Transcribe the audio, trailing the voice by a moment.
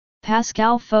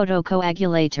Pascal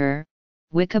Photocoagulator,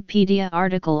 Wikipedia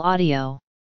article audio.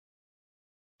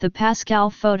 The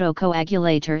Pascal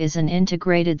Photocoagulator is an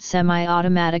integrated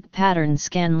semi-automatic pattern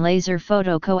scan laser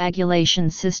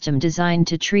photocoagulation system designed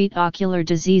to treat ocular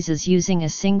diseases using a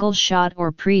single shot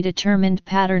or predetermined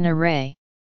pattern array.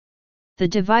 The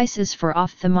device is for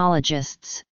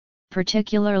ophthalmologists,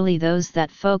 particularly those that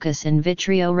focus in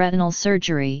vitreoretinal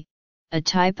surgery, a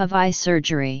type of eye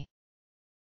surgery.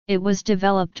 It was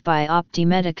developed by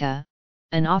Optimedica,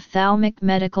 an ophthalmic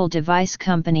medical device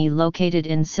company located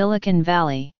in Silicon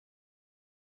Valley.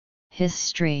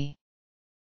 History: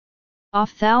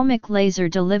 Ophthalmic laser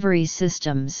delivery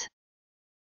systems.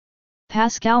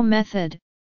 Pascal method,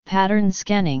 pattern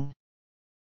scanning.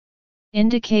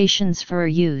 Indications for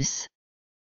use.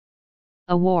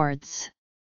 Awards.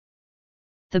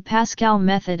 The Pascal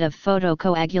method of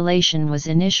photocoagulation was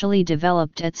initially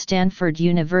developed at Stanford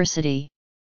University.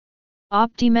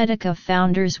 Optimedica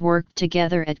founders worked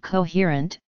together at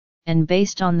Coherent, and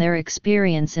based on their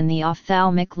experience in the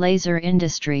ophthalmic laser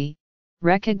industry,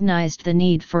 recognized the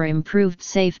need for improved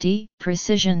safety,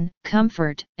 precision,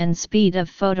 comfort, and speed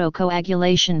of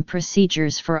photocoagulation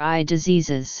procedures for eye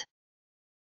diseases.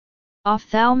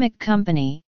 Ophthalmic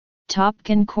company,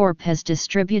 Topcon Corp has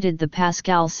distributed the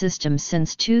Pascal system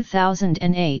since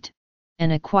 2008,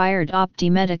 and acquired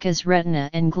Optimedica's retina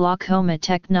and glaucoma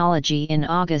technology in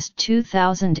August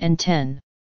 2010.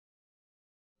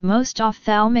 Most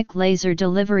ophthalmic laser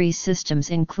delivery systems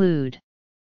include: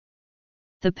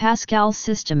 the Pascal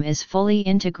system is fully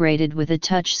integrated with a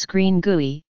touch-screen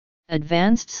GUI,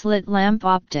 advanced slit lamp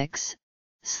optics,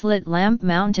 slit lamp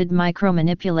mounted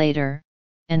micromanipulator,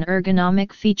 and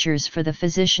ergonomic features for the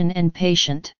physician and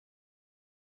patient.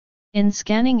 In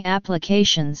scanning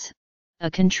applications, a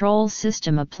control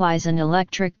system applies an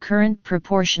electric current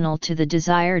proportional to the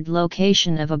desired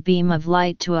location of a beam of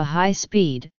light to a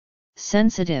high-speed,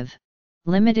 sensitive,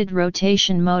 limited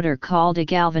rotation motor called a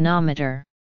galvanometer.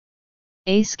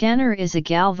 A scanner is a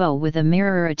galvo with a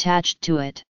mirror attached to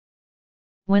it.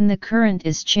 When the current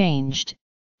is changed,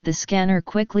 the scanner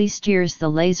quickly steers the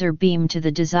laser beam to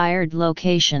the desired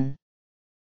location.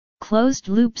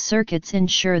 Closed-loop circuits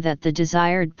ensure that the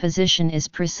desired position is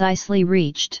precisely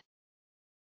reached.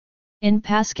 In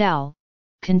Pascal,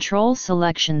 control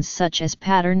selections such as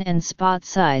pattern and spot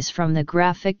size from the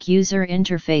graphic user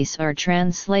interface are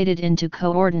translated into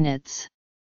coordinates.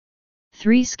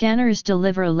 3 scanners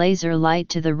deliver laser light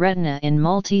to the retina in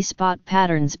multi-spot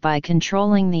patterns by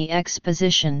controlling the X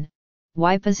position,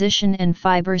 Y position and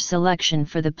fiber selection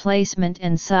for the placement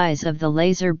and size of the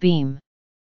laser beam.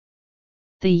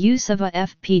 The use of a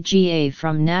FPGA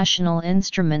from National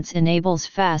Instruments enables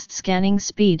fast scanning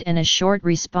speed and a short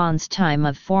response time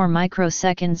of 4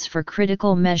 microseconds for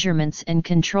critical measurements and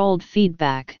controlled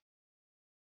feedback.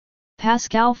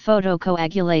 Pascal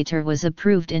Photocoagulator was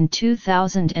approved in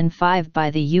 2005 by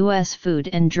the U.S. Food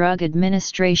and Drug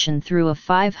Administration through a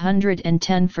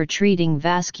 510 for treating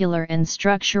vascular and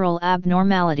structural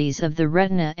abnormalities of the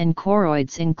retina and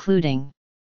choroids, including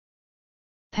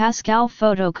Pascal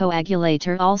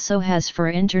Photocoagulator also has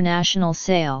for international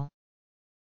sale.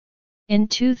 In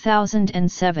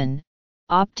 2007,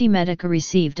 Optimedica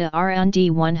received a R&D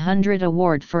 100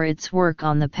 award for its work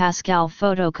on the Pascal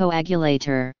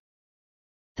Photocoagulator.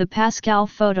 The Pascal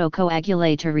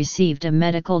Photocoagulator received a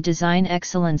Medical Design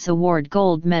Excellence Award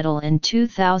Gold Medal in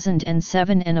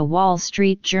 2007 and a Wall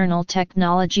Street Journal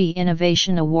Technology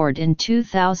Innovation Award in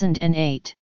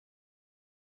 2008.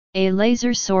 A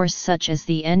laser source such as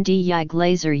the Nd:YAG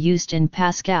laser used in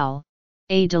Pascal,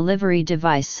 a delivery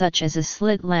device such as a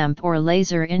slit lamp or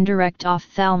laser indirect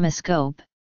ophthalmoscope,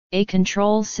 a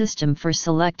control system for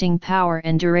selecting power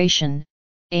and duration,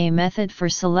 a method for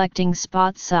selecting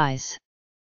spot size.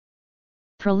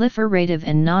 Proliferative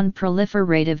and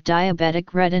non-proliferative diabetic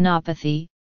retinopathy,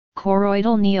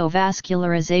 choroidal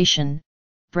neovascularization,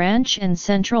 branch and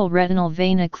central retinal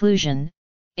vein occlusion,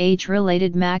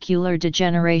 age-related macular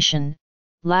degeneration,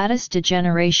 lattice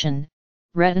degeneration,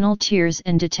 retinal tears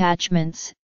and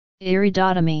detachments,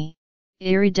 iridotomy,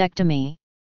 iridectomy,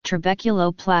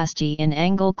 trabeculoplasty in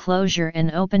angle closure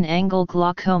and open-angle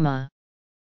glaucoma.